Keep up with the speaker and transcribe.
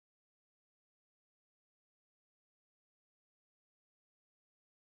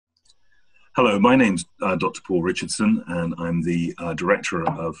Hello, my name's Dr. Paul Richardson, and I'm the Director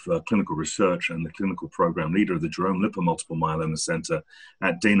of Clinical Research and the Clinical Program Leader of the Jerome Lipper Multiple Myeloma Center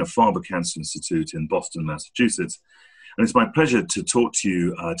at Dana-Farber Cancer Institute in Boston, Massachusetts. And it's my pleasure to talk to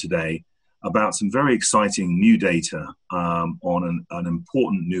you today about some very exciting new data on an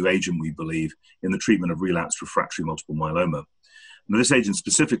important new agent, we believe, in the treatment of relapsed refractory multiple myeloma. Now, this agent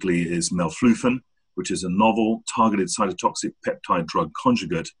specifically is melflufen, which is a novel targeted cytotoxic peptide-drug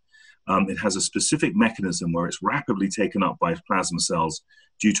conjugate. It has a specific mechanism where it's rapidly taken up by plasma cells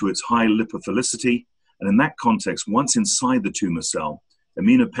due to its high lipophilicity. And in that context, once inside the tumor cell,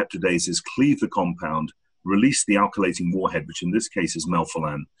 aminopeptidases cleave the compound, release the alkylating warhead, which in this case is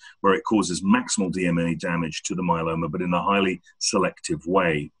melphalan, where it causes maximal DNA damage to the myeloma, but in a highly selective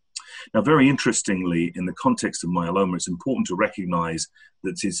way. Now, very interestingly, in the context of myeloma, it's important to recognize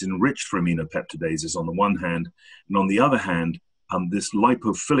that it's enriched for aminopeptidases on the one hand, and on the other hand, this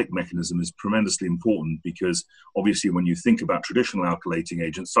lipophilic mechanism is tremendously important because obviously when you think about traditional alkylating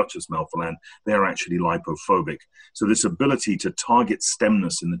agents such as melphalan, they're actually lipophobic. So this ability to target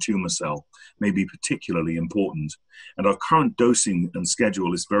stemness in the tumor cell may be particularly important. And our current dosing and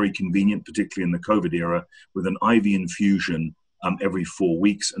schedule is very convenient, particularly in the COVID era, with an IV infusion every 4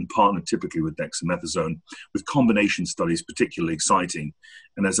 weeks and partnered typically with dexamethasone, with combination studies particularly exciting.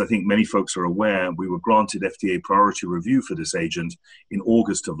 And as I think many folks are aware, we were granted FDA priority review for this agent in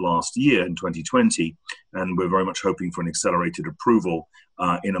August of last year in 2020, and we're very much hoping for an accelerated approval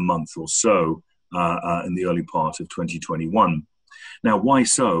in a month or so in the early part of 2021. Now, why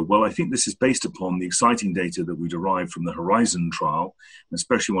so? Well, I think this is based upon the exciting data that we derived from the Horizon trial, and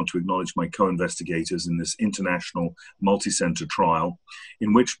especially want to acknowledge my co-investigators in this international multi-center trial,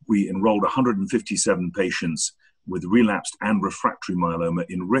 in which we enrolled 157 patients with relapsed and refractory myeloma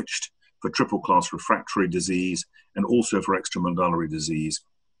enriched for triple-class refractory disease and also for extramedullary disease,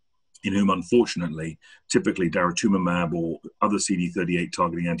 in whom, unfortunately, typically daratumumab or other CD38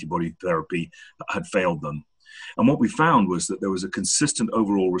 targeting antibody therapy had failed them. And what we found was that there was a consistent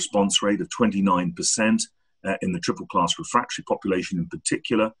overall response rate of 29% in the triple-class refractory population in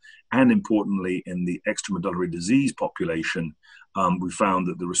particular, and importantly, in the extramedullary disease population, we found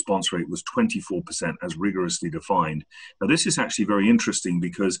that the response rate was 24% as rigorously defined. Now, this is actually very interesting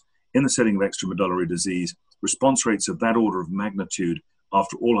because in the setting of extramedullary disease, response rates of that order of magnitude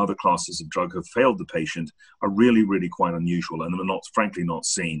after all other classes of drug have failed the patient are really, really quite unusual and are not, frankly, not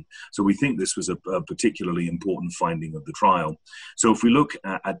seen. So we think this was a particularly important finding of the trial. So if we look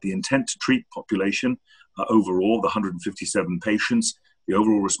at the intent to treat population, overall, the 157 patients, the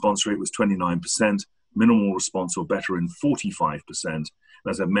overall response rate was 29%, minimal response or better in 45%. And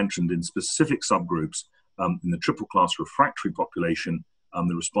as I mentioned, in specific subgroups, in the triple-class refractory population,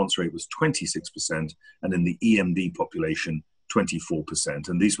 the response rate was 26%, and in the EMD population, 24%,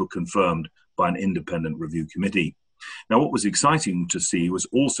 and these were confirmed by an independent review committee. Now, what was exciting to see was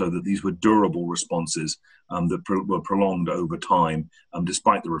also that these were durable responses that were prolonged over time,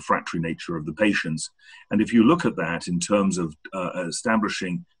 despite the refractory nature of the patients. And if you look at that in terms of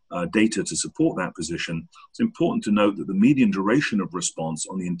establishing data to support that position, it's important to note that the median duration of response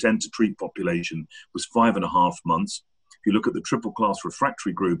on the intent to treat population was 5.5 months. If you look at the triple-class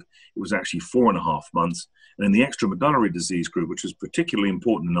refractory group, it was actually 4.5 months. And in the extramedullary disease group, which was particularly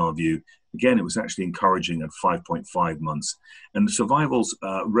important in our view, again, it was actually encouraging at 5.5 months. And the survivals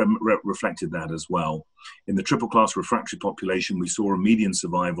reflected that as well. In the triple-class refractory population, we saw a median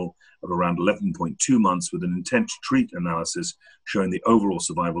survival of around 11.2 months with an intent to treat analysis showing the overall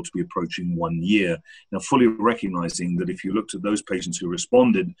survival to be approaching 1 year. Now, fully recognizing that if you looked at those patients who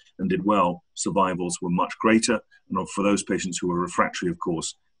responded and did well, survivals were much greater. And for those patients who were refractory, of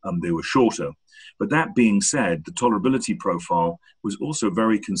course, they were shorter. But that being said, the tolerability profile was also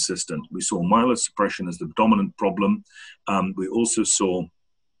very consistent. We saw myelosuppression as the dominant problem. We also saw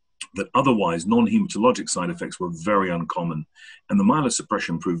that otherwise non-hematologic side effects were very uncommon. And the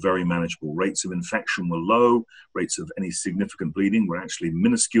myelosuppression proved very manageable. Rates of infection were low. Rates of any significant bleeding were actually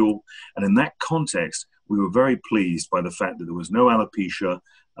minuscule. And in that context, we were very pleased by the fact that there was no alopecia,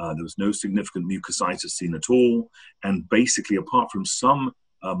 there was no significant mucositis seen at all. And basically, apart from some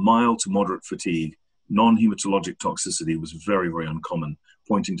mild to moderate fatigue, non-hematologic toxicity was very, very uncommon,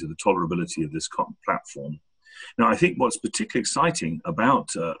 pointing to the tolerability of this platform. Now, I think what's particularly exciting about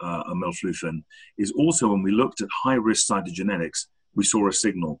melflufen is also when we looked at high-risk cytogenetics, we saw a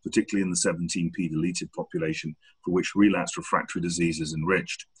signal, particularly in the 17p deleted population, for which relapsed refractory disease is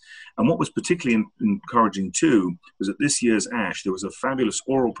enriched. And what was particularly encouraging too was at this year's ASH, there was a fabulous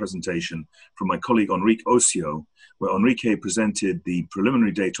oral presentation from my colleague Enrique Ocio, where Enrique presented the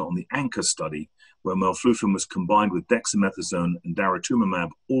preliminary data on the ANCHOR study, where melflufen was combined with dexamethasone and daratumumab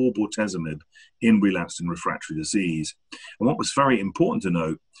or bortezomib in relapsed and refractory disease. And what was very important to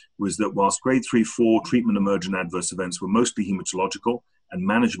note was that whilst grade 3-4 treatment emergent adverse events were mostly hematological and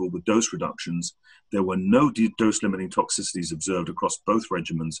manageable with dose reductions, there were no dose-limiting toxicities observed across both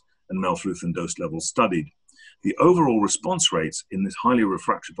regimens and melflufen dose levels studied. The overall response rates in this highly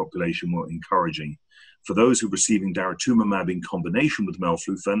refractory population were encouraging. For those who were receiving daratumumab in combination with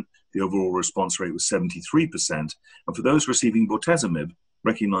melflufen, the overall response rate was 73%. And for those receiving bortezomib,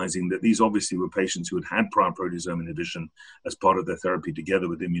 recognizing that these obviously were patients who had had prior proteasome inhibition as part of their therapy together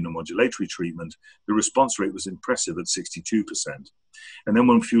with immunomodulatory treatment, the response rate was impressive at 62%. And then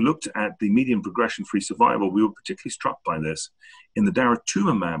if you looked at the median progression-free survival, we were particularly struck by this. In the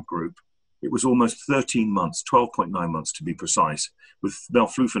daratumumab group, it was almost 13 months, 12.9 months to be precise, with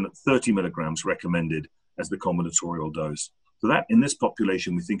melflufen at 30 milligrams recommended as the combinatorial dose. So that, in this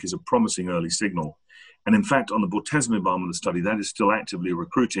population, we think is a promising early signal. And in fact, on the bortezomib arm of the study, that is still actively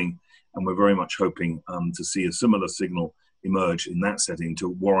recruiting, and we're very much hoping to see a similar signal emerge in that setting to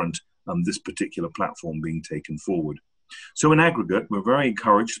warrant this particular platform being taken forward. So in aggregate, we're very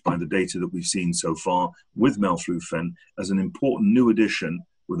encouraged by the data that we've seen so far with melflufen as an important new addition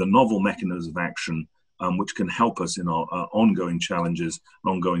with a novel mechanism of action which can help us in our ongoing challenges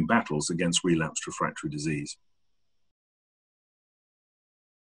and ongoing battles against relapsed refractory disease.